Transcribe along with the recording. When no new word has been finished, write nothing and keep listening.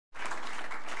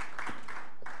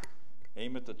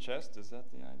Aim at the chest, is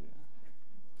that the idea?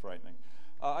 Frightening.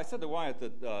 I said to Wyatt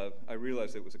that I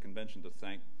realized it was a convention to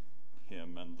thank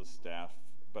him and the staff,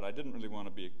 but I didn't really want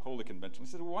to be wholly conventional.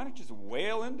 He said, well, why don't you just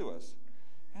wail into us?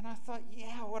 And I thought,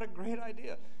 yeah, what a great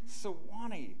idea.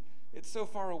 Sewanee, it's so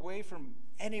far away from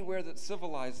anywhere that's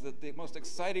civilized that the most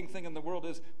exciting thing in the world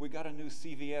is we got a new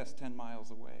CVS 10 miles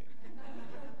away.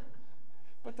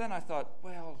 But then I thought,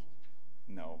 well,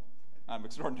 no. I'm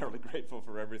extraordinarily grateful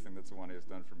for everything that Sewanee has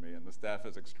done for me, and the staff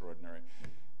is extraordinary.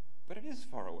 But it is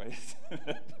far away, isn't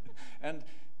it? And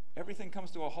everything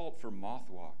comes to a halt for Moth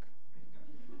Walk.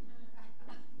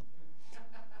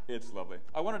 It's lovely.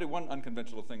 I want to do one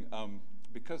unconventional thing.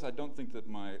 Because I don't think that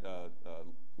my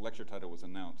lecture title was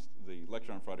announced, the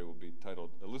lecture on Friday will be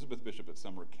titled Elizabeth Bishop at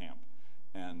Summer Camp.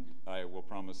 And I will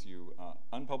promise you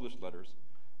unpublished letters,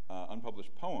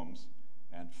 unpublished poems,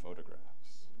 and photographs.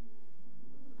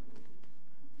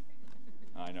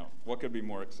 I know. What could be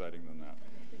more exciting than that?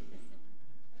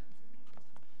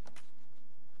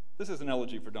 This is an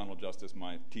elegy for Donald Justice,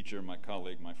 my teacher, my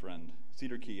colleague, my friend.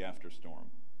 Cedar Key after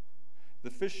storm. The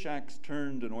fish shacks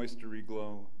turned an oystery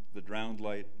glow, the drowned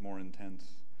light more intense.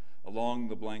 Along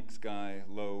the blank sky,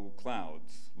 low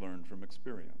clouds learned from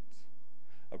experience.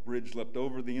 A bridge leapt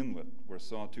over the inlet where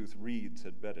sawtooth reeds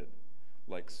had bedded,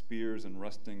 like spears in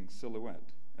rusting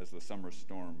silhouette as the summer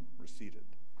storm receded.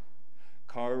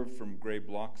 Carved from gray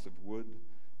blocks of wood,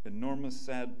 enormous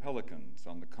sad pelicans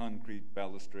on the concrete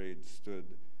balustrade stood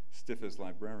stiff as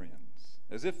librarians,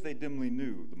 as if they dimly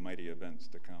knew the mighty events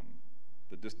to come.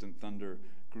 The distant thunder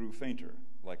grew fainter,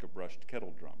 like a brushed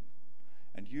kettle drum.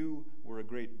 And you were a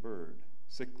great bird,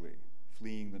 sickly,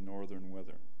 fleeing the northern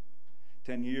weather.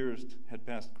 10 years had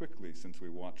passed quickly since we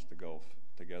watched the Gulf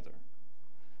together.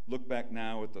 Look back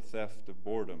now at the theft of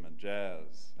boredom and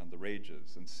jazz and the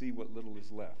rages and see what little is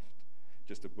left,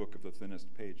 just a book of the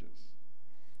thinnest pages.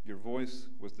 Your voice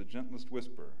was the gentlest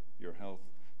whisper, your health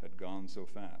had gone so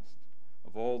fast.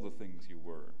 Of all the things you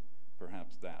were,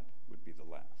 perhaps that would be the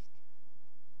last.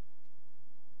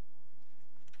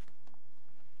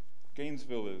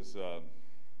 Gainesville is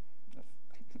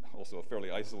also a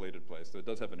fairly isolated place. So it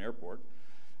does have an airport.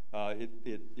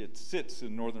 It sits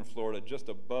in northern Florida just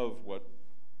above what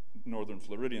northern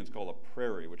Floridians call a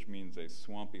prairie, which means a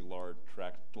swampy, large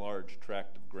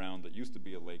tract of ground that used to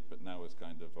be a lake, but now is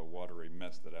kind of a watery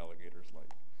mess that alligators like.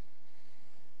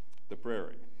 The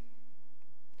prairie.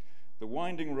 The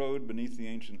winding road beneath the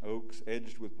ancient oaks,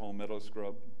 edged with palmetto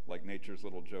scrub, like nature's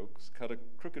little jokes, cut a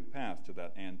crooked path to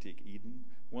that antique Eden,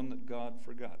 one that God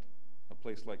forgot, a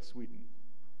place like Sweden.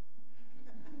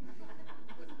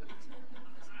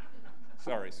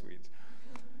 Sorry, Swedes.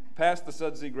 Past the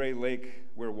sudsy gray lake,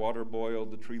 where water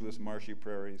boiled, the treeless marshy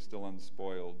prairie, still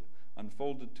unspoiled,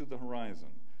 unfolded to the horizon,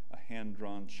 a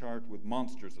hand-drawn chart with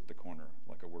monsters at the corner,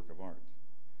 like a work of art.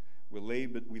 We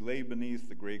lay beneath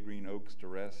the gray-green oaks to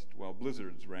rest, while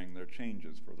blizzards rang their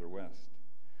changes further west.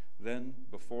 Then,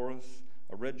 before us,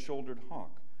 a red-shouldered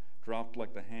hawk dropped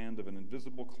like the hand of an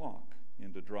invisible clock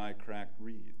into dry, cracked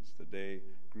reeds. The day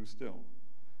grew still,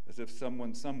 as if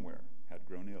someone somewhere had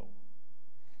grown ill.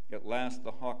 At last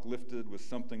the hawk lifted with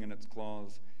something in its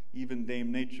claws. Even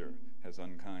Dame Nature has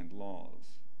unkind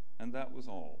laws. And that was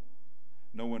all.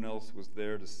 No one else was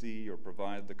there to see or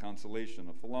provide the consolation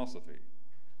of philosophy.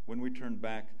 When we turned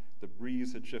back, the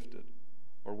breeze had shifted,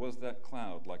 or was that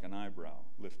cloud like an eyebrow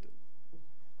lifted?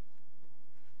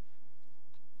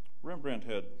 Rembrandt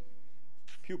had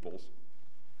pupils.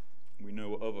 We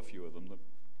know of a few of them. The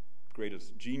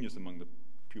greatest genius among the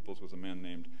pupils was a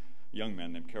young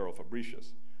man named Karel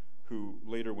Fabricius, who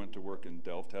later went to work in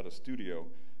Delft, had a studio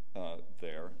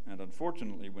there, and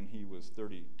unfortunately when he was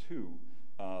 32,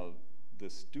 the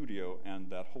studio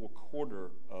and that whole quarter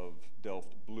of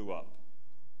Delft blew up.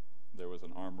 There was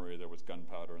an armory, there was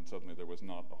gunpowder, and suddenly there was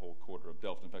not a whole quarter of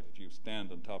Delft. In fact, if you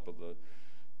stand on top of the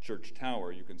church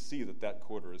tower, you can see that that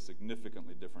quarter is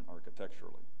significantly different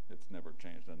architecturally. It's never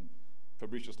changed. And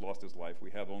Fabricius lost his life.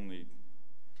 We have only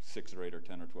 6 or 8 or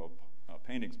 10 or 12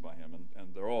 paintings by him,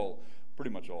 and they're all,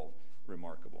 pretty much all,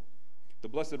 remarkable. The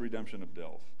Blessed Redemption of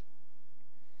Delft.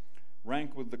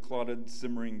 Rank with the clotted,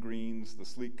 simmering greens, the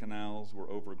sleek canals were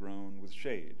overgrown with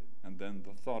shade, and then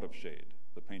the thought of shade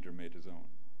the painter made his own.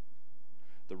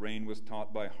 The rain was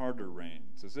taught by harder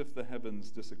rains, as if the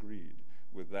heavens disagreed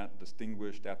with that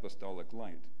distinguished apostolic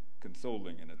light,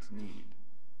 consoling in its need.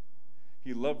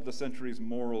 He loved the century's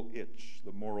moral itch,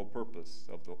 the mortal purpose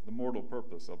of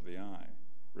the eye,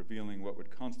 revealing what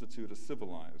would constitute a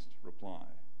civilized reply.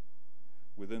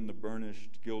 Within the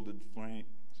burnished gilded frame,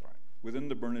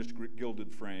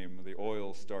 the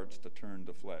oil starts to turn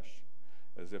to flesh,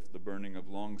 as if the burning of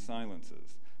long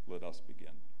silences let us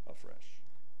begin afresh.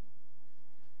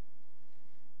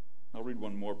 I'll read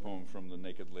one more poem from the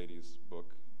Naked Ladies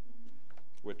book,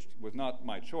 which was not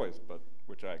my choice, but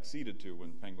which I acceded to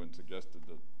when Penguin suggested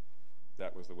that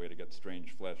that was the way to get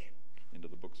strange flesh into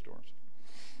the bookstores.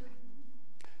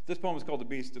 This poem is called The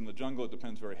Beast in the Jungle. It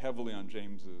depends very heavily on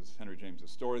Henry James's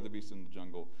story, The Beast in the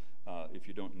Jungle. If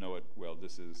you don't know it, well,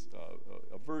 this is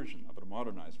a version of it, a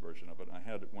modernized version of it. I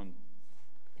had at one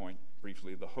point,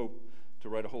 briefly, the hope to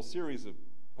write a whole series of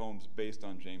poems based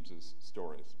on James's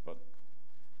stories, but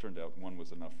turned out one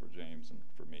was enough for James and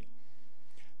for me.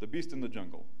 The Beast in the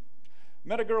Jungle.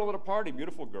 Met a girl at a party,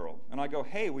 beautiful girl, and I go,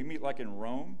 hey, we meet like in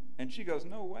Rome? And she goes,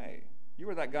 no way. You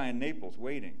were that guy in Naples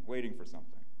waiting for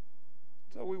something.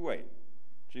 So we wait.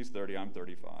 She's 30, I'm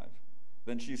 35.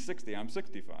 Then she's 60, I'm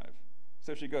 65.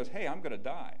 So she goes, hey, I'm going to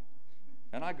die.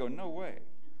 And I go, no way.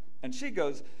 And she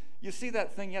goes, you see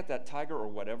that thing yet, that tiger or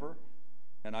whatever?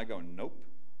 And I go, nope.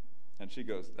 And she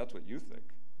goes, that's what you think.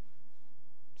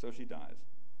 So she dies.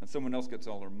 And someone else gets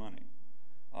all her money.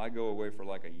 I go away for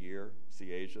like a year,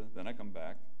 see Asia, then I come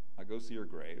back, I go see her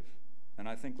grave, and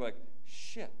I think like,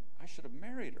 shit, I should have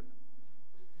married her.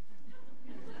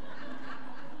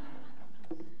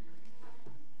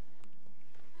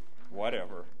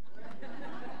 Whatever.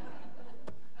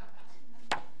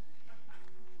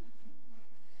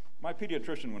 My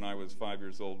pediatrician when I was 5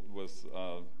 years old was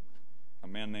a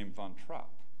man named Von Trapp.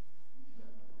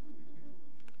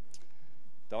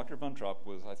 Dr. Von Trapp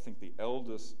was, I think, the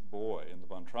eldest boy in the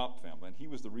Von Trapp family, and he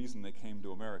was the reason they came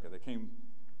to America. They came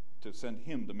to send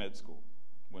him to med school.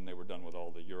 When they were done with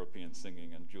all the European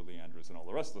singing and Julie Andrews and all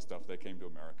the rest of the stuff, they came to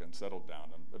America and settled down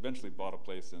and eventually bought a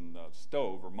place in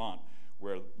Stowe, Vermont,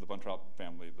 where the Von Trapp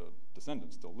family, the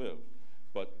descendants, still live.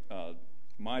 But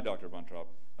my Dr. Von Trapp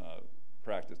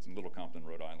practiced in Little Compton,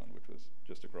 Rhode Island, which was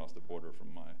just across the border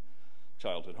from my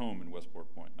childhood home in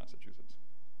Westport Point, Massachusetts.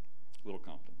 Little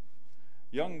Compton.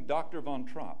 Young Dr. Von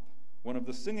Trapp, one of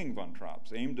the singing Von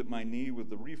Trapps, aimed at my knee with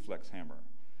the reflex hammer,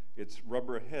 its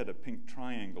rubber head a pink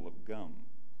triangle of gum.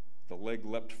 The leg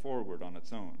leapt forward on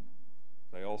its own.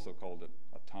 They also called it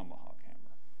a tomahawk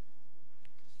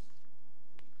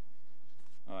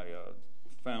hammer. I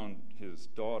found his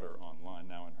daughter online,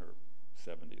 now in her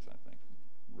 70s, I think.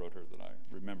 Wrote her that I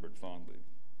remembered fondly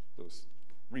those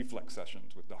reflex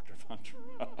sessions with Dr. Von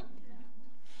Trapp.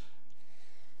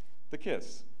 The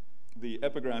Kiss. The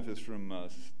epigraph is from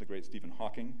the great Stephen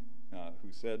Hawking,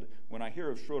 who said, when I hear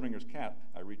of Schrodinger's cat,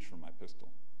 I reach for my pistol.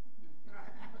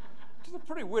 Which is a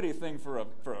pretty witty thing for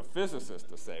a physicist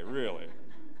to say, really.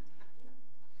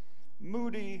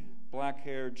 Moody,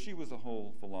 black-haired, she was a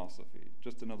whole philosophy.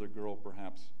 Just another girl,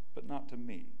 perhaps, but not to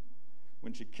me.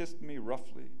 When she kissed me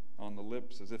roughly on the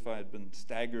lips, as if I had been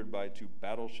staggered by two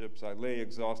battleships, I lay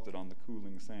exhausted on the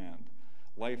cooling sand.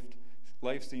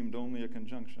 Life seemed only a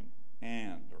conjunction.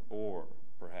 And, or,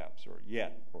 perhaps, or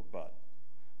yet, or but.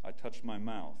 I touched my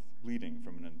mouth, bleeding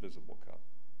from an invisible cut.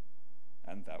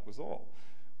 And that was all.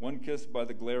 One kiss by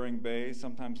the glaring bay,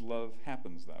 sometimes love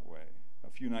happens that way.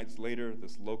 A few nights later,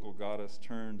 this local goddess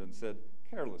turned and said,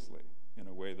 carelessly, in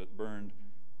a way that burned,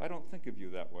 I don't think of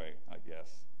you that way, I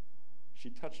guess.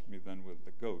 She touched me then with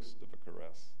the ghost of a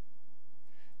caress.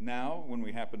 Now, when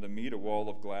we happen to meet, a wall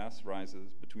of glass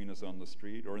rises between us on the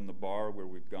street or in the bar where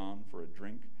we've gone for a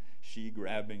drink. She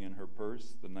grabbing in her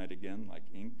purse, the night again like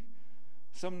ink.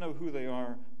 Some know who they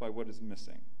are by what is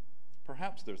missing.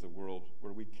 Perhaps there's a world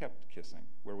where we kept kissing,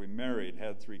 where we married,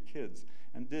 had 3 kids,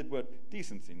 and did what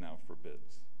decency now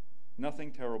forbids.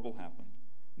 Nothing terrible happened.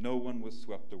 No one was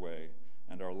swept away,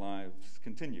 and our lives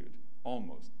continued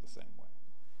almost the same way.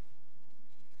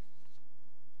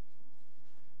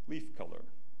 Leaf color.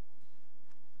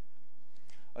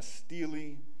 A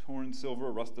steely, torn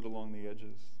silver rusted along the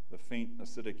edges. The faint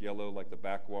acidic yellow like the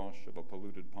backwash of a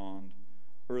polluted pond,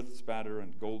 earth spatter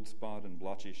and gold spot in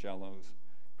blotchy shallows,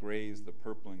 grays the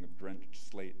purpling of drenched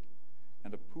slate,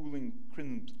 and a pooling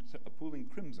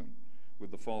crimson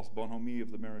with the false bonhomie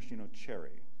of the maraschino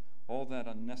cherry, all that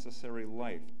unnecessary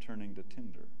life turning to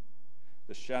tinder.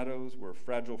 The shadows were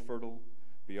fragile fertile,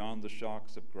 beyond the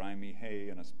shocks of grimy hay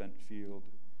in a spent field,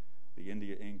 the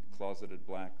India ink closeted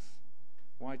blacks.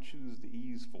 Why choose the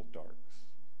easeful darks?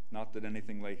 Not that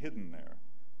anything lay hidden there.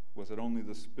 Was it only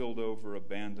the spilled over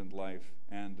abandoned life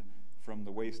and, from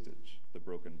the wastage, the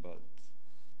broken buds?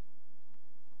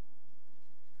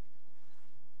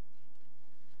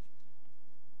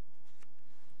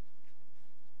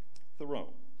 Thoreau.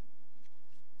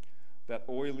 That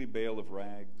oily bale of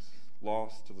rags,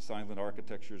 lost to the silent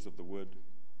architectures of the wood,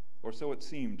 or so it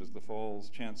seemed as the fall's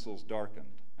chancels darkened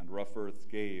and rough earth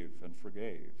gave and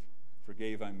forgave.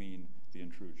 Forgave, I mean, the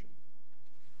intrusion.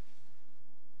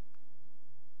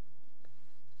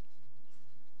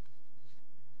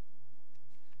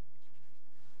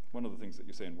 one of the things that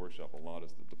you say in workshop a lot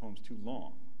is that the poem's too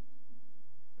long.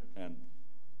 And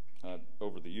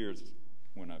over the years,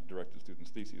 when I've directed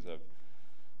students' theses, I've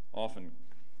often,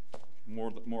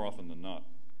 more often than not,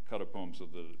 cut a poem so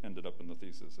that it ended up in the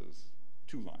thesis as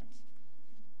 2 lines.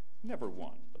 Never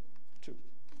 1, but 2.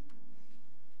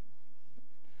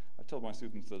 I tell my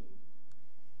students that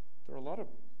there are a lot of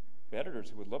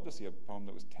editors who would love to see a poem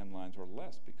that was 10 lines or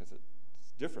less, because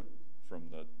it's different from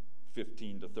the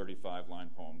 15 to 35 line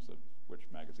poems of which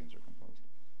magazines are composed.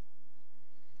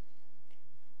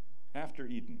 After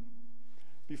Eden.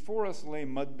 Before us lay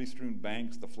mud-bestrewn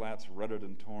banks, the flats rutted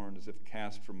and torn as if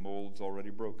cast from molds already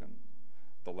broken.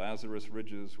 The Lazarus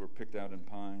ridges were picked out in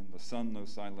pine, the sun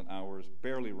those silent hours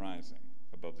barely rising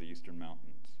above the eastern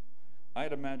mountains. I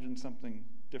had imagined something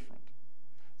different.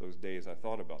 Those days I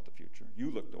thought about the future.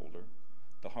 You looked older,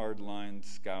 the hard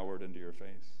lines scoured into your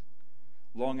face.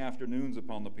 Long afternoons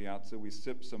upon the piazza, we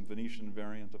sipped some Venetian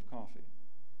variant of coffee,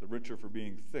 the richer for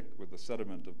being thick with the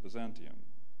sediment of Byzantium,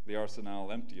 the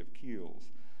arsenal empty of keels,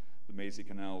 the mazy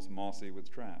canals mossy with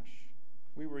trash.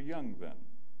 We were young then.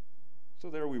 So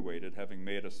there we waited, having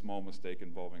made a small mistake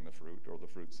involving the fruit or the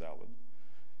fruit salad,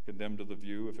 condemned to the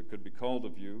view, if it could be called a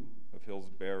view, of hills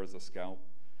bare as a scalp,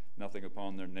 nothing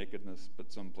upon their nakedness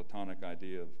but some platonic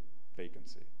idea of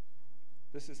vacancy.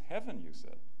 This is heaven, you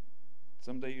said.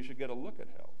 Someday you should get a look at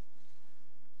hell.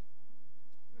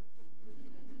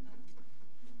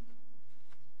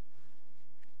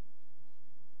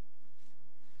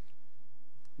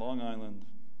 Long Island,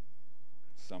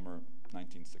 summer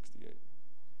 1968.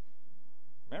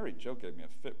 Mary Jo gave me a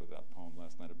fit with that poem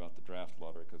last night about the draft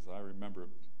lottery, because I remember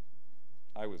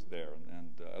I was there,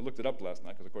 and I looked it up last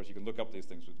night, because of course you can look up these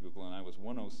things with Google, and I was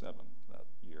 107 that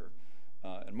year.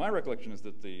 And my recollection is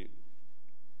that the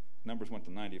numbers went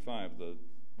to 95. The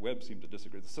web seemed to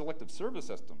disagree. The selective service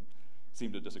system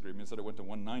seemed to disagree. I mean, it said it went to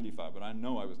 195, but I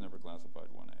know I was never classified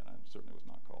 1A, and I certainly was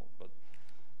not called. But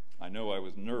I know I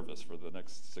was nervous for the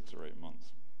next 6 or 8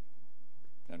 months.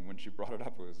 And when she brought it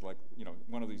up, it was like, you know,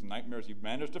 one of these nightmares you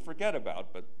managed to forget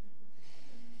about, but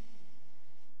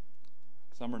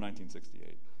summer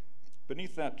 1968.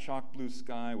 Beneath that chalk blue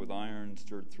sky with iron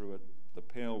stirred through it, the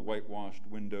pale whitewashed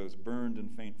windows burned in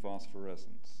faint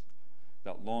phosphorescence.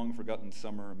 That long forgotten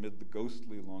summer amid the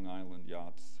ghostly Long Island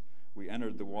yachts, we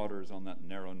entered the waters on that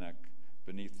narrow neck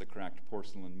beneath the cracked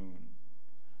porcelain moon.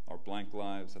 Our blank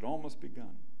lives had almost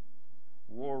begun.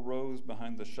 War rose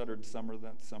behind the shuttered summer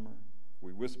that summer.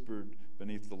 We whispered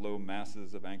beneath the low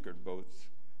masses of anchored boats,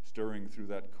 stirring through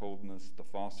that coldness, the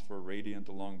phosphor radiant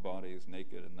along bodies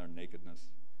naked in their nakedness.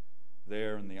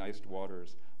 There in the iced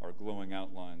waters, our glowing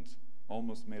outlines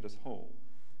almost made us whole.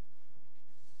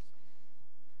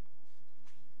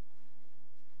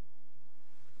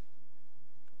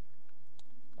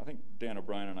 I think Dan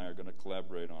O'Brien and I are going to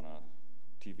collaborate on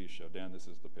a TV show. Dan, this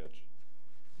is the pitch.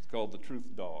 It's called The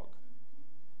Truth Dog.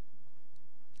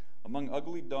 Among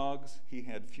ugly dogs, he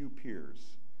had few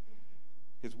peers.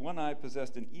 His one eye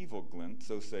possessed an evil glint,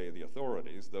 so say the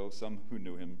authorities, though some who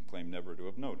knew him claim never to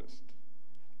have noticed.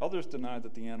 Others deny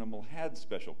that the animal had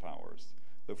special powers,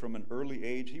 though from an early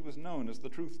age he was known as the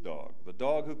truth dog, the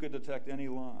dog who could detect any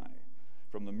lie,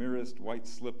 from the merest white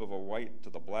slip of a white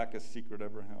to the blackest secret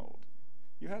ever held.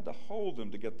 You had to hold him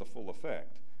to get the full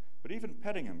effect, but even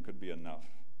petting him could be enough.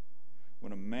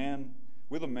 With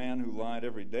a man who lied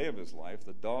every day of his life,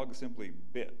 the dog simply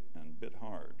bit, and bit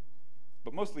hard.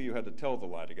 But mostly you had to tell the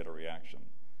lie to get a reaction.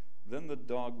 Then the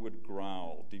dog would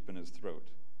growl deep in his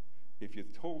throat. If you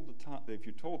told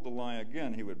the lie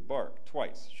again, he would bark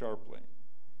twice, sharply.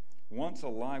 Once a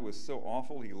lie was so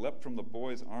awful, he leapt from the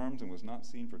boy's arms and was not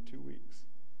seen for 2 weeks.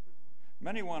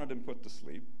 Many wanted him put to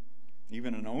sleep.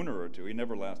 Even an owner or two. He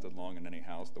never lasted long in any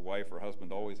house. The wife or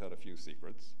husband always had a few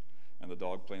secrets, and the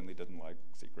dog plainly didn't like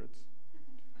secrets.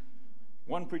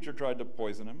 One preacher tried to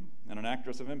poison him, and an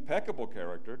actress of impeccable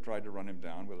character tried to run him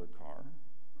down with her car.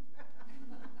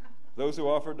 Those who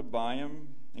offered to buy him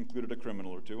included a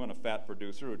criminal or two and a fat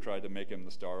producer who tried to make him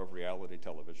the star of reality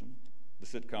television. The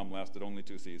sitcom lasted only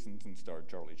 2 seasons and starred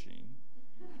Charlie Sheen.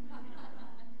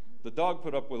 The dog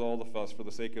put up with all the fuss for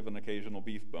the sake of an occasional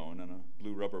beef bone and a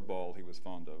blue rubber ball he was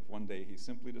fond of. One day he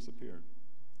simply disappeared.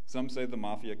 Some say the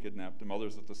mafia kidnapped him,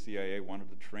 others that the CIA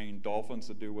wanted to train dolphins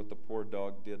to do what the poor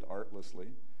dog did artlessly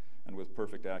and with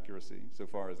perfect accuracy, so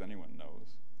far as anyone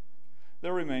knows.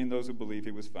 There remain those who believe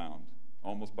he was found,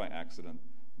 almost by accident,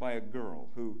 by a girl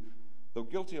who, though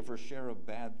guilty of her share of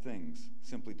bad things,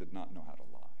 simply did not know how to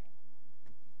lie.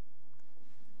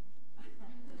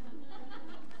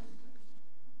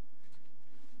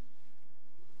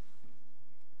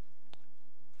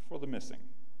 For the missing.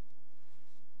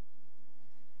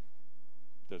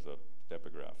 there's an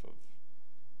epigraph of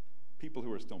people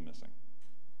who are still missing.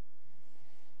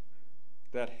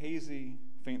 That hazy,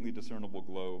 faintly discernible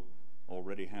glow,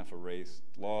 already half erased,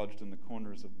 lodged in the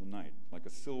corners of the night like a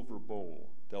silver bowl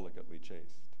delicately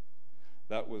chased.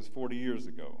 That was 40 years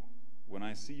ago. When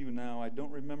I see you now, I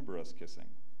don't remember us kissing.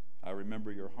 I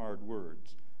remember your hard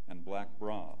words and black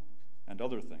bra and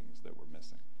other things that were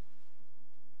missing.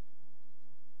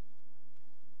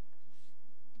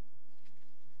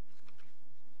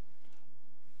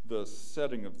 The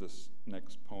setting of this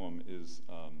next poem is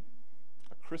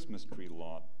a Christmas tree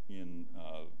lot in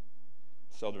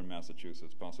southern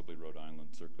Massachusetts, possibly Rhode Island,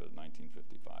 circa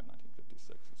 1955,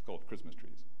 1956. It's called Christmas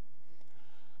Trees.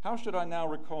 How should I now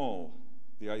recall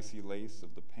the icy lace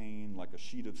of the pane like a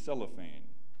sheet of cellophane,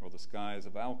 or the skies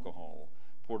of alcohol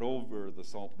poured over the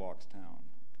salt box town?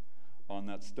 On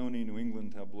that stony New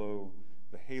England tableau,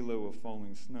 the halo of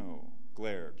falling snow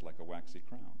glared like a waxy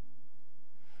crown.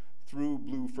 Through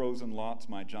blue frozen lots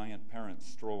my giant parents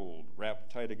strolled,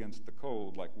 wrapped tight against the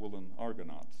cold like woolen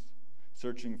argonauts,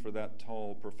 searching for that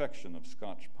tall perfection of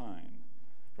Scotch pine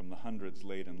from the hundreds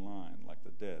laid in line like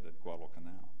the dead at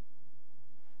Guadalcanal.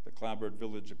 The clabbered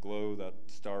village aglow that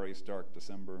starry, stark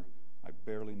December, I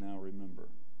barely now remember,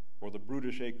 or the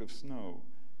brutish ache of snow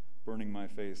burning my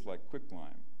face like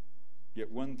quicklime. Yet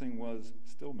one thing was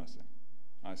still missing.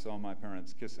 I saw my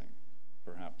parents kissing,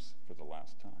 perhaps for the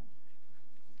last time.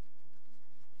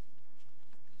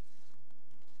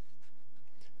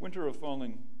 Winter of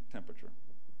falling temperature.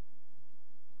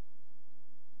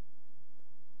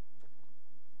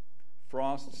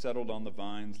 Frost settled on the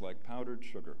vines like powdered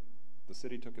sugar. The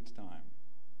city took its time.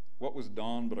 What was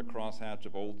dawn but a crosshatch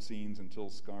of old scenes until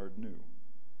scarred new?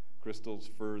 Crystals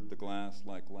furred the glass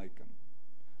like lichen,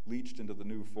 leached into the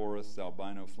new forest's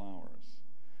albino flowers.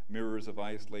 Mirrors of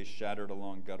ice lay shattered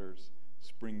along gutters.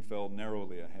 Spring fell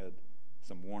narrowly ahead,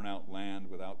 some worn-out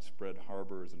land with outspread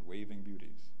harbors and waving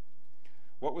beauties.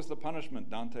 What was the punishment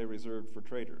Dante reserved for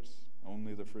traitors?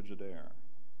 Only the frigid air.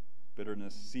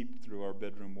 Bitterness seeped through our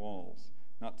bedroom walls,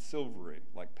 not silvery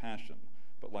like passion,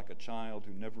 but like a child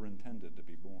who never intended to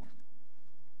be born.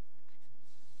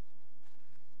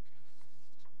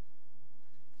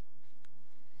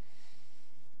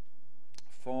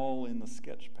 Fall in the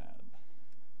sketch pad.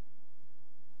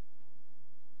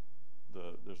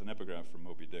 There's an epigraph from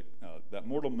Moby Dick. That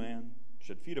mortal man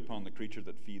should feed upon the creature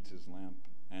that feeds his lamp,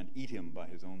 and eat him by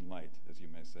his own light, as you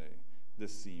may say.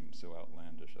 This seems so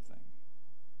outlandish a thing.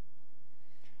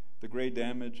 The gray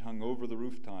damage hung over the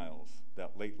roof tiles,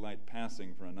 that late light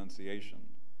passing for Annunciation.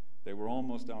 They were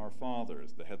almost our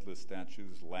fathers, the headless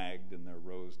statues lagged in their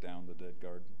rows down the dead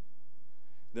garden.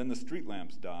 Then the street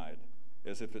lamps died,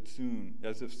 as if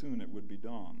soon it would be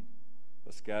dawn.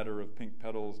 A scatter of pink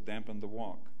petals dampened the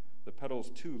walk, the petals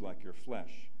too like your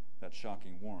flesh, that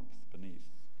shocking warmth beneath.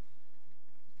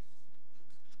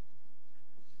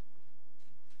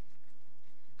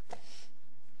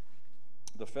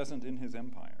 The pheasant in his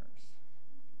empires.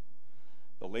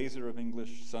 The laser of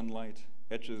English sunlight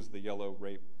etches the yellow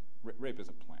rape. Rape is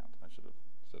a plant, I should have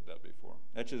said that before.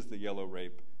 Etches the yellow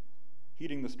rape,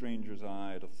 heating the stranger's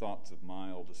eye to thoughts of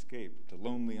mild escape, to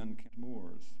lonely uncamped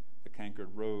moors, the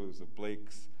cankered rows of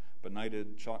Blake's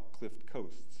benighted chalk-cliffed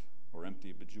coasts, or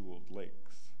empty bejeweled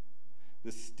lakes.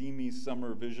 This steamy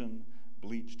summer vision,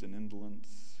 bleached in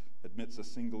indolence, admits a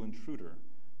single intruder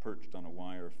perched on a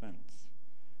wire fence.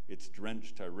 Its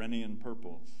drenched Tyrrhenian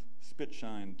purples,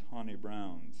 spit-shined tawny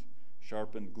browns,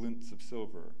 sharpened glints of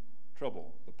silver,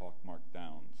 trouble the pockmarked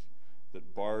downs,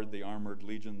 that barred the armored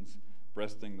legions,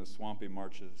 breasting the swampy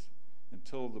marches,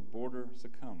 until the border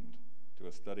succumbed to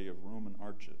a study of Roman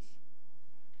arches.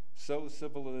 So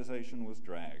civilization was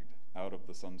dragged out of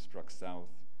the sun-struck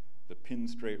south, the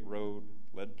pin-straight road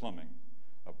led plumbing,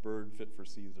 a bird fit for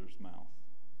Caesar's mouth.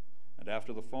 And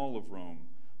after the fall of Rome,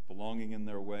 belonging in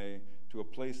their way to a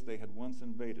place they had once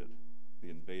invaded, the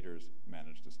invaders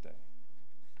managed to stay.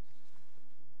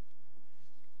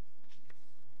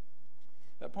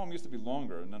 That poem used to be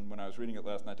longer, and then when I was reading it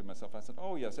last night to myself, I said,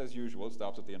 oh yes, as usual, it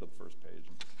stops at the end of the first page,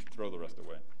 and throw the rest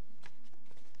away.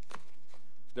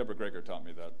 Deborah Greger taught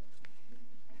me that.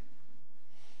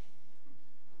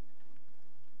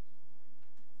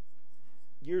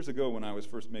 Years ago, when I was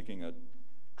first making a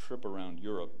trip around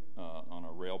Europe on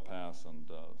a rail pass and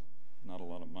not a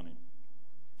lot of money,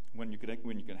 when you could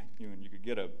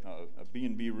get a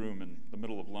B&B room in the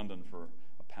middle of London for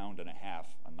 £1.50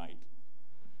 a night,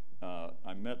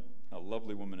 I met a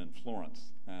lovely woman in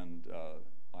Florence, and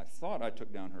I thought I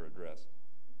took down her address.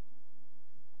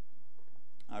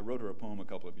 I wrote her a poem a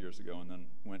couple of years ago and then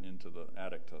went into the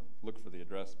attic to look for the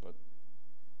address, but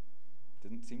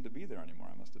didn't seem to be there anymore.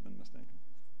 I must have been mistaken.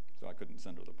 so I couldn't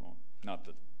send her the poem. Not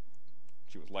that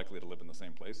she was likely to live in the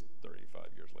same place 35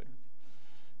 years later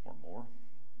or more.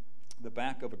 The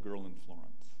Back of a Girl in Florence.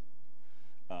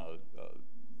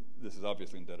 This is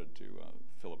obviously indebted to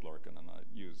Philip Larkin, and I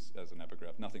use as an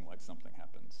epigraph, nothing like something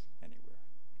happens anywhere.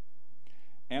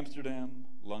 Amsterdam,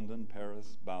 London,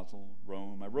 Paris, Basel,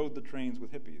 Rome, I rode the trains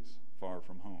with hippies far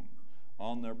from home,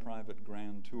 on their private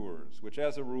grand tours, which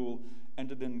as a rule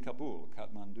ended in Kabul,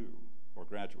 Kathmandu, or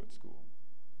graduate school.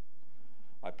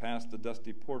 I passed the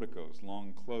dusty porticos,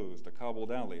 long closed, a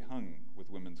cobbled alley hung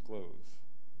with women's clothes,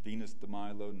 Venus de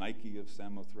Milo, Nike of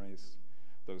Samothrace,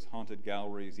 those haunted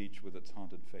galleries, each with its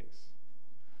haunted face.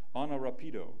 On a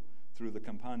rapido, through the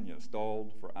Campagna,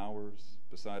 stalled for hours,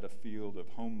 beside a field of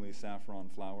homely saffron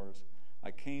flowers,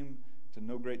 I came to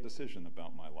no great decision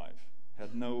about my life,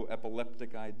 had no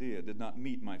epileptic idea, did not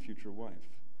meet my future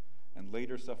wife, and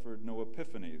later suffered no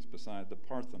epiphanies beside the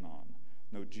Parthenon,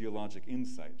 no geologic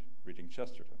insight reading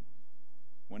Chesterton.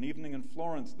 One evening in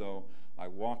Florence, though, I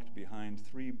walked behind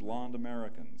 3 blonde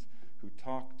Americans who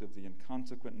talked of the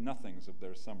inconsequent nothings of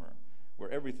their summer, where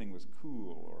everything was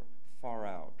cool or far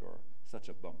out or such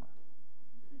a bummer.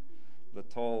 The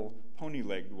tall,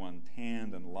 pony-legged one,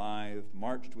 tanned and lithe,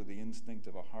 marched with the instinct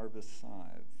of a harvest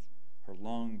scythe, her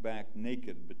long back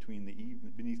naked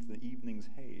beneath the evening's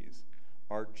haze,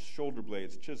 arched shoulder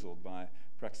blades chiseled by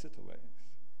Praxiteles.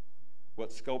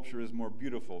 What sculpture is more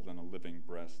beautiful than a living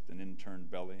breast, an inturned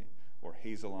belly, or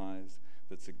hazel eyes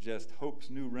that suggest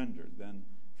hope's new rendered, then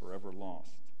forever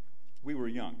lost? We were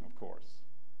young, of course,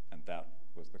 and that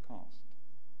was the cost.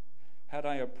 Had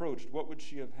I approached, what would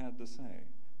she have had to say,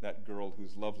 that girl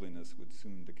whose loveliness would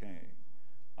soon decay?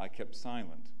 I kept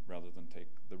silent rather than take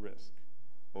the risk.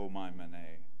 Oh, my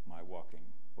Manet, my walking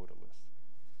odalisque.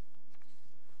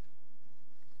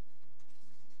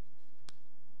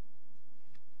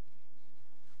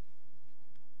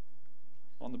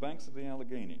 On the banks of the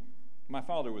Allegheny. My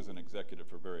father was an executive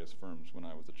for various firms when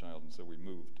I was a child, and so we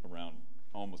moved around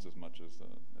almost as much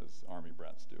as Army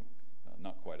brats do.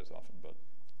 Not quite as often, but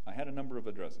I had a number of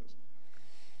addresses.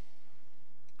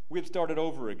 We had started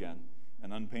over again,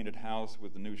 an unpainted house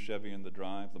with the new Chevy in the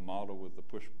drive, the model with the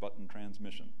push-button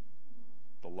transmission.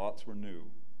 The lots were new,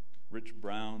 rich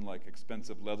brown like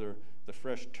expensive leather, the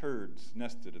fresh turds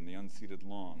nested in the unseeded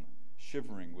lawn,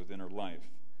 shivering with inner life,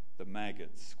 the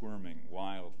maggots squirming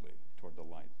wildly toward the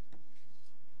light.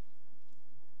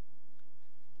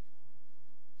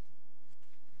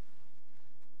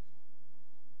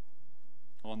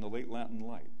 On the late Latin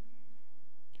light.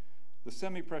 The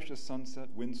semi-precious sunset,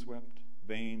 windswept,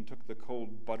 vain, took the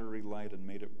cold buttery light and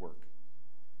made it work.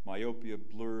 Myopia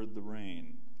blurred the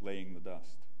rain, laying the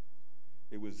dust.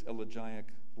 It was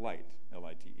elegiac light,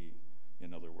 L-I-T-E,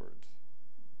 in other words.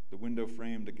 The window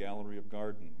framed a gallery of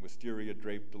garden, wisteria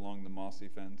draped along the mossy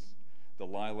fence, the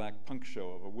lilac punk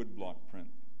show of a woodblock print,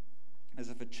 as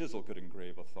if a chisel could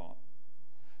engrave a thought.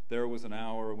 There was an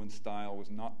hour when style was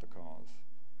not the cause.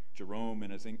 Jerome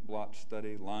in his ink-blotched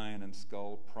study, lion and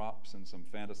skull, props and some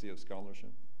fantasy of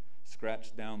scholarship,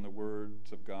 scratched down the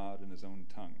words of God in his own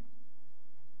tongue.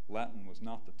 Latin was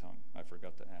not the tongue, I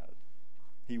forgot to add.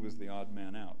 He was the odd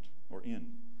man out, or in,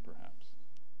 perhaps.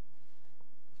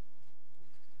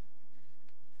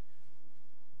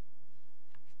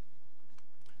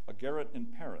 A garret in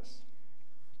Paris.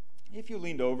 If you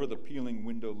leaned over the peeling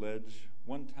window ledge,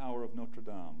 one tower of Notre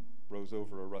Dame rose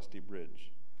over a rusty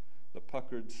bridge. The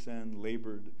puckered Seine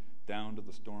labored down to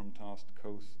the storm-tossed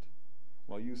coast,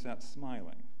 while you sat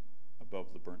smiling above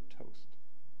the burnt toast.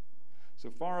 So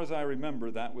far as I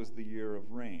remember, that was the year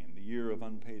of rain, the year of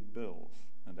unpaid bills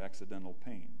and accidental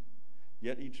pain.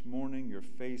 Yet each morning your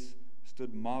face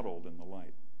stood mottled in the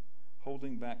light,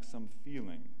 holding back some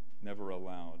feeling never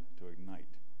allowed to ignite.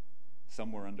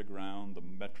 Somewhere underground the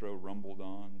metro rumbled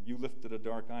on. You lifted a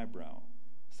dark eyebrow.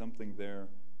 Something there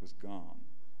was gone.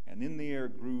 And in the air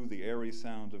grew the airy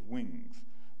sound of wings,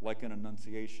 like an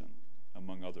annunciation,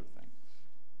 among other things.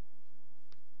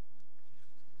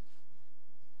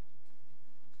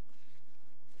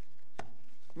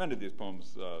 Many of these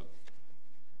poems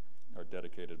are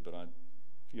dedicated, but I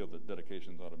feel that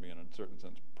dedications ought to be, in a certain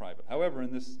sense, private. However,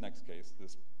 in this next case,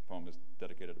 this poem is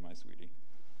dedicated to my sweetie.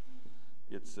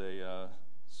 It's a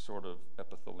sort of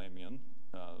epithalamion,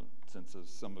 since, as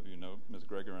some of you know, Ms.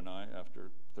 Gregor and I,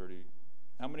 after 30,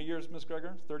 how many years, Ms.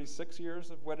 Gregor? 36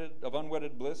 years of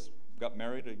unwedded bliss, got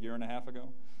married a year and a half ago.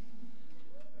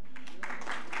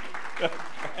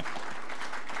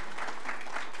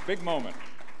 Big moment.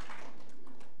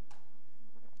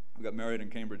 We got married in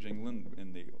Cambridge, England,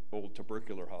 in the old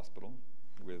tubercular hospital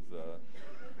with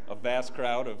a vast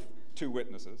crowd of 2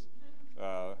 witnesses.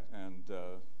 And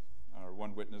Our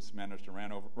one witness managed to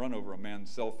run over a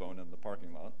man's cell phone in the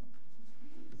parking lot.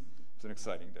 It's an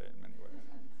exciting day in many ways.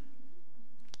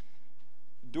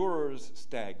 Durer's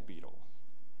stag beetle.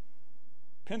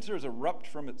 Pincers erupt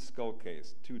from its skull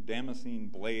case, two Damascene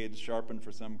blades sharpened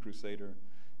for some crusader,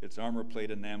 its armor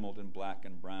plate enameled in black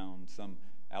and brown, some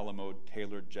Alamo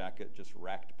tailored jacket just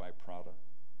racked by Prada,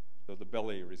 though the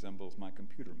belly resembles my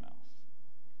computer mouse.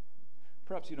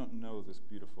 Perhaps you don't know this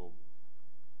beautiful,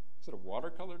 is it a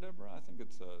watercolor, Deborah? I think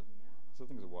it's a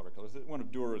watercolor. It's one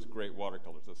of Durer's great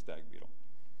watercolors, the stag beetle.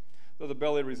 Though the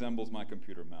belly resembles my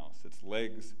computer mouse, its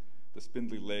legs, the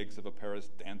spindly legs of a Paris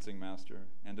dancing master,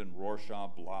 and in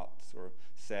Rorschach blots or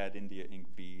sad India ink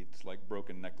beads like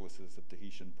broken necklaces of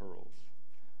Tahitian pearls.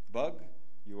 Bug,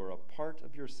 you are a part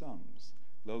of your sums,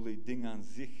 lowly Ding an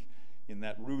sich, in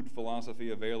that rude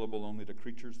philosophy available only to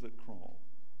creatures that crawl.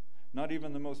 Not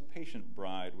even the most patient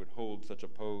bride would hold such a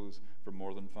pose for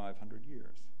more than 500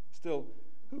 years. Still,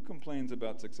 who complains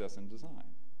about success in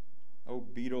design? O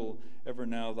beetle, ever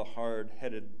now the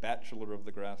hard-headed bachelor of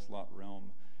the grass lot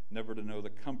realm, never to know the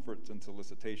comforts and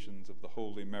solicitations of the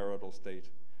holy marital state,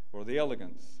 or the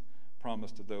elegance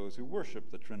promised to those who worship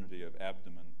the trinity of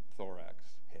abdomen,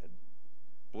 thorax, head.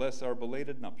 Bless our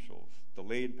belated nuptials,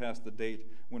 delayed past the date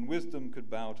when wisdom could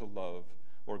bow to love,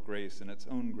 or grace in its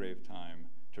own grave time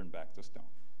turn back the stone.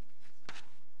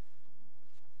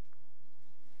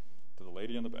 To the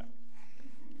lady in the back.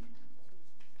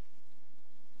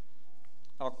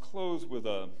 I'll close with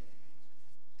a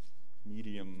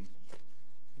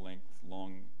medium-length,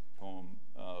 long poem,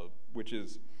 which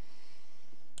is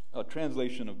a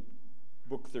translation of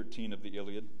Book 13 of the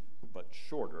Iliad, but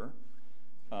shorter,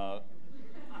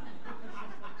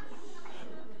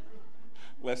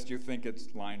 lest you think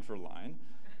it's line for line,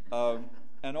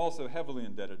 and also heavily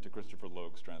indebted to Christopher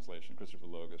Logue's translation. Christopher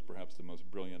Logue is perhaps the most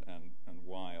brilliant and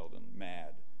wild and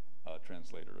mad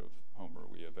translator of Homer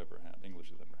we have ever had, English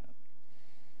has ever had.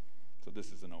 So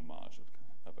this is an homage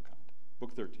of a kind.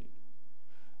 Book 13.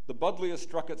 The Budleia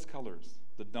struck its colors,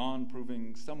 the dawn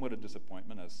proving somewhat a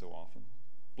disappointment, as so often.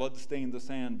 Blood stained the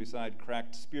sand beside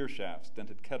cracked spear shafts,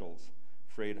 dented kettles,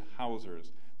 frayed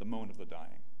hawsers, the moan of the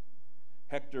dying.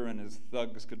 Hector and his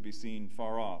thugs could be seen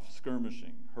far off,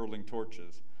 skirmishing, hurling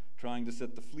torches, trying to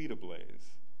set the fleet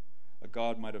ablaze. A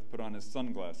god might have put on his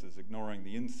sunglasses, ignoring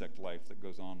the insect life that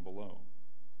goes on below.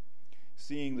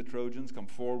 Seeing the Trojans come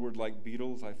forward like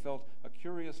beetles, I felt a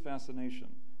curious fascination,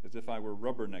 as if I were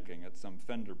rubbernecking at some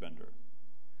fender bender.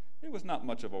 It was not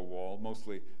much of a wall,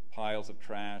 mostly piles of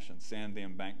trash and sandy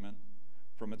embankment.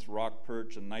 From its rock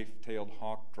perch, a knife-tailed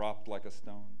hawk dropped like a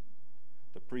stone.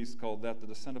 The priests called that the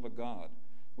descent of a god,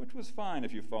 which was fine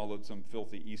if you followed some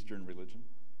filthy Eastern religion.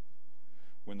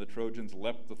 When the Trojans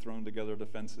leapt the thrown-together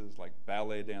defenses like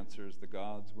ballet dancers, the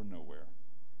gods were nowhere.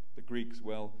 The Greeks,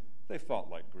 well, they fought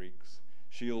like Greeks,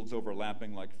 shields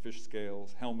overlapping like fish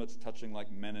scales, helmets touching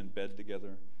like men in bed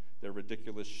together, their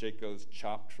ridiculous shakos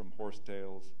chopped from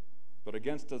horsetails. But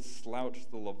against us slouched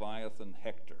the Leviathan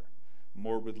Hector,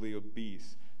 morbidly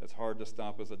obese, as hard to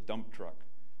stop as a dump truck.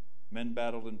 Men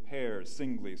battled in pairs,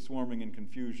 singly, swarming in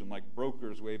confusion, like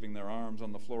brokers waving their arms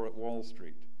on the floor at Wall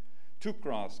Street.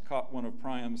 Teucros caught one of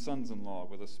Priam's sons-in-law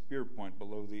with a spear point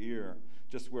below the ear,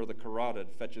 just where the carotid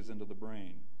fetches into the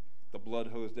brain. The blood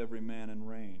hosed every man in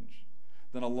range.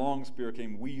 Then a long spear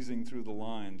came wheezing through the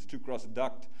lines. Teucros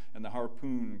ducked, and the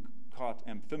harpoon caught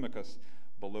Amphimachus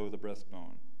below the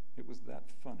breastbone. It was that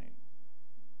funny.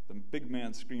 The big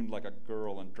man screamed like a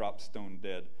girl and dropped stone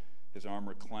dead, his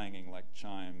armor clanging like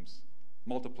chimes.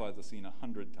 Multiply the scene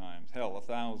 100 times, hell,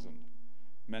 1,000.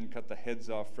 Men cut the heads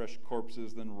off fresh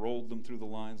corpses, then rolled them through the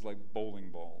lines like bowling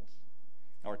balls.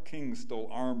 Our king stole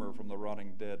armor from the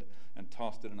rotting dead and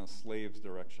tossed it in a slave's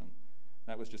direction.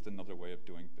 That was just another way of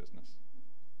doing business.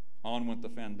 On went the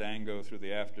fandango through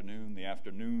the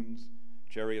afternoons,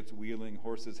 chariots wheeling,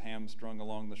 horses hamstrung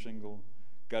along the shingle,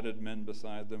 gutted men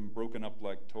beside them, broken up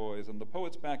like toys, and the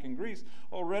poets back in Greece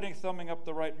already thumbing up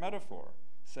the right metaphor,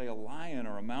 say a lion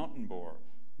or a mountain boar,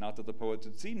 not that the poets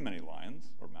had seen many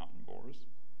lions or mountain boars.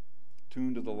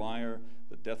 Tuned to the lyre,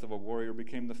 the death of a warrior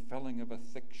became the felling of a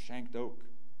thick-shanked oak.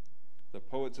 The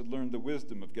poets had learned the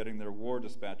wisdom of getting their war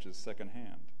dispatches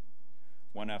secondhand.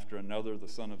 One after another, the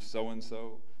son of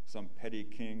so-and-so, some petty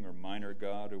king or minor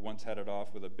god who once had it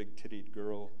off with a big-tittied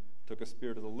girl, took a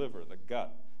spear to the liver, the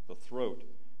gut, the throat,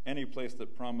 any place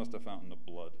that promised a fountain of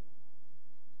blood.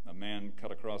 A man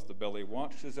cut across the belly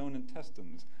watched his own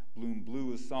intestines bloom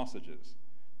blue as sausages,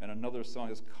 and another saw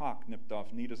his cock nipped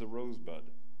off neat as a rosebud.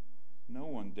 No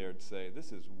one dared say,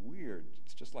 "This is weird,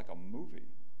 it's just like a movie."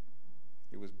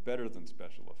 It was better than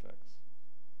special effects.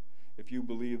 If you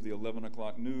believe the 11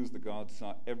 o'clock news, the gods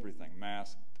saw everything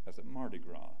masked as at Mardi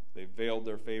Gras. They veiled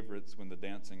their favorites when the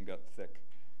dancing got thick,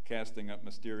 casting up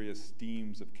mysterious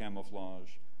steams of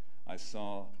camouflage. I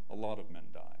saw a lot of men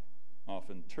die,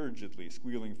 often turgidly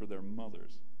squealing for their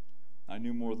mothers. I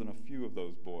knew more than a few of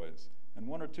those boys, and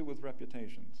one or two with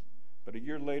reputations. But a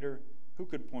year later, who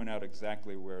could point out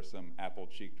exactly where some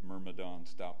apple-cheeked myrmidon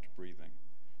stopped breathing,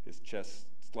 his chest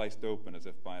sliced open as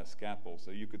if by a scalpel so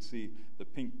you could see the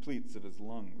pink pleats of his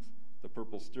lungs, the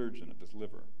purple sturgeon of his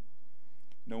liver.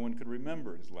 No one could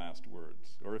remember his last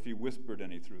words, or if he whispered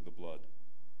any through the blood.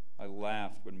 I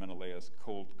laughed when Menelaus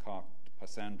cold-cocked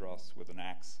Pysandros with an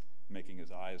axe, making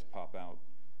his eyes pop out,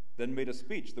 then made a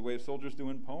speech the way soldiers do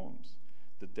in poems,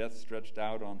 the death stretched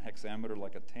out on hexameter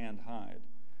like a tanned hide.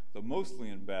 Though mostly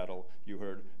in battle, you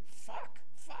heard, fuck,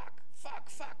 fuck, fuck,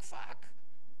 fuck, fuck.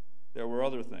 There were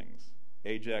other things.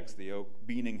 Ajax the oak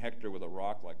beating Hector with a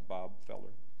rock like Bob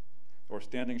Feller, or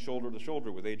standing shoulder to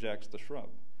shoulder with Ajax the shrub,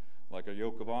 like a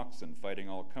yoke of oxen fighting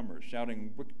all comers,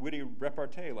 shouting witty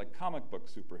repartee like comic book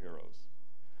superheroes,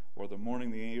 or the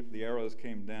morning the arrows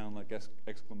came down like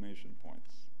exclamation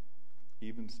points.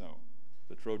 Even so,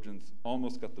 the Trojans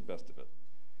almost got the best of it.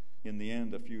 In the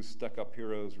end, a few stuck-up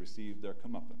heroes received their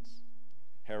comeuppance.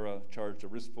 Hera charged a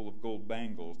wristful of gold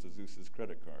bangles to Zeus's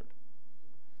credit card.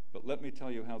 But let me tell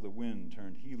you how the wind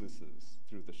turned helices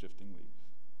through the shifting leaves.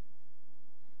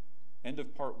 End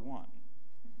of part 1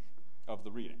 of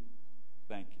the reading.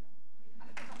 Thank you.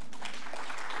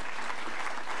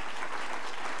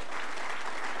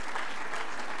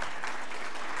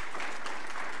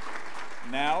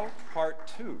 Now, part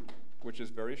 2, which is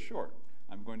very short.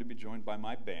 I'm going to be joined by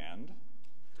my band,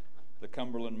 the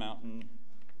Cumberland Mountain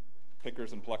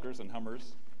Pickers and Pluckers and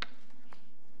Hummers.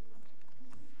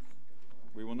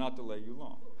 We will not delay you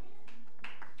long.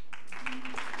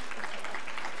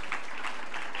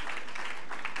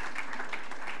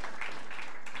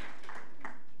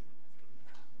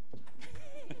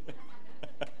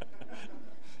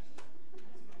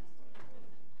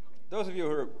 Those of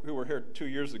you who were here 2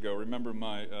 years ago remember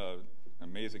my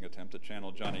amazing attempt to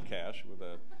channel Johnny Cash with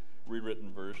a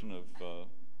rewritten version of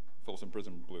Folsom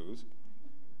Prison Blues.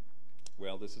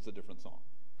 Well, this is a different song.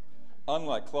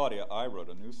 Unlike Claudia, I wrote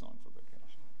a new song for the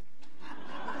Cash.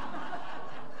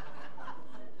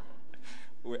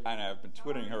 And I've been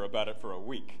twitting her about it for a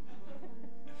week.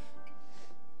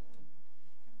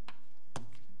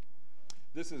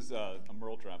 This is a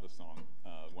Merle Travis song,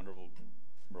 wonderful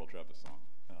Merle Travis song,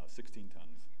 16 tons.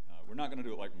 We're not going to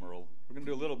do it like Merle. We're going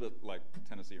to do a little bit like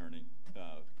Tennessee Ernie,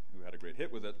 who had a great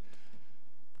hit with it.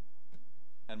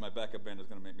 And my backup band is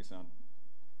going to make me sound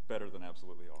better than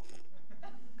absolutely awful,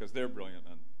 because they're brilliant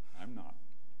and I'm not.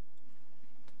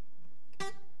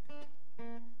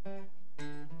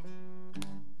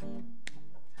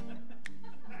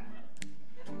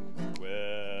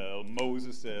 Well,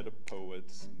 Moses said a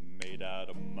poet's made out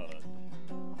of mud.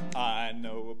 I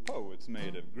know a poet's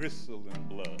made of gristle and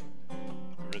blood.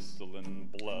 Gristle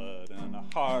and blood and a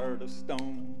heart of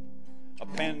stone. A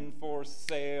pen for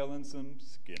sale and some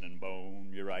skin and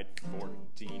bone. You write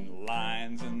 14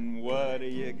 lines and what do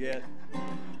you get?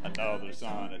 Another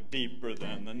sonnet deeper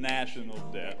than the national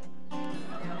debt.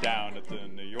 Down at the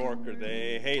New Yorker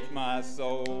they hate my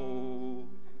soul.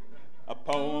 A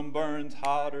poem burns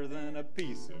hotter than a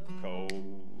piece of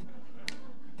coal.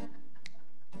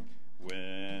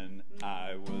 When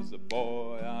I was a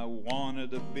boy, I wanted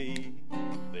to be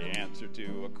the answer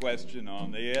to a question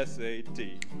on the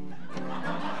SAT.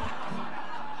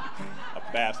 A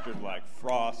bastard like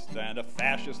Frost and a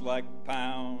fascist like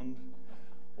Pound,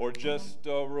 or just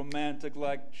a romantic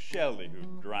like Shelley who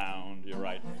drowned. You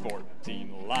write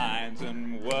 14 lines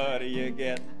and what do you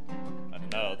get?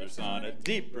 Another sonnet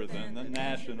deeper than the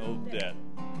national debt.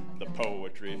 The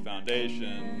Poetry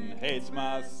Foundation hates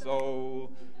my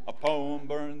soul. A poem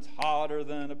burns hotter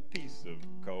than a piece of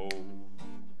coal.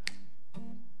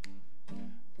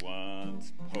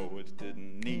 Once poets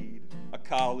didn't need a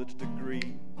college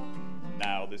degree.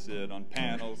 Now they sit on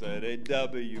panels at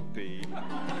AWP.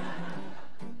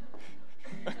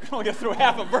 I can only get through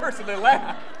half a verse and they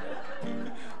laugh.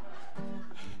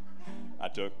 I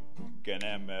took an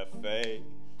MFA,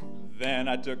 then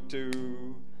I took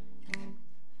 2.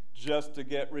 Just to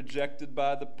get rejected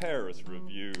by the Paris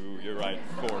Review. You write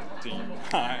 14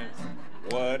 lines,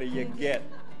 what do you get?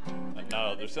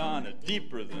 Another sonnet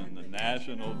deeper than the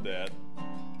national debt.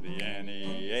 The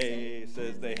NEA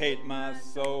says they hate my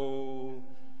soul.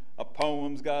 A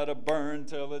poem's gotta burn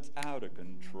till it's out of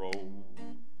control.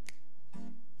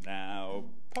 Now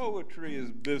Poetry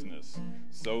is business,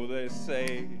 so they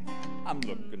say. I'm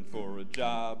looking for a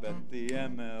job at the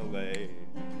MLA.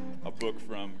 A book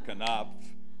from Knopf,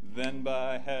 then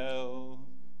by hell.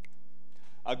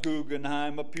 A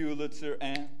Guggenheim, a Pulitzer,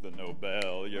 and the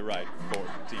Nobel. You write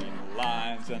 14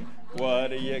 lines, and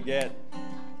what do you get?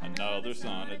 Another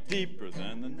sonnet deeper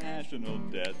than the national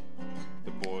debt.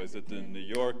 The boys at the New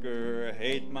Yorker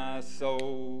hate my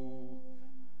soul.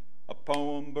 A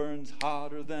poem burns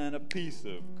hotter than a piece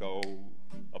of coal.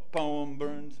 A poem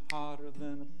burns hotter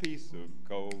than a piece of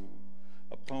coal.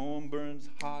 A poem burns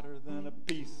hotter than a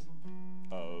piece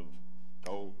of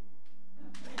coal.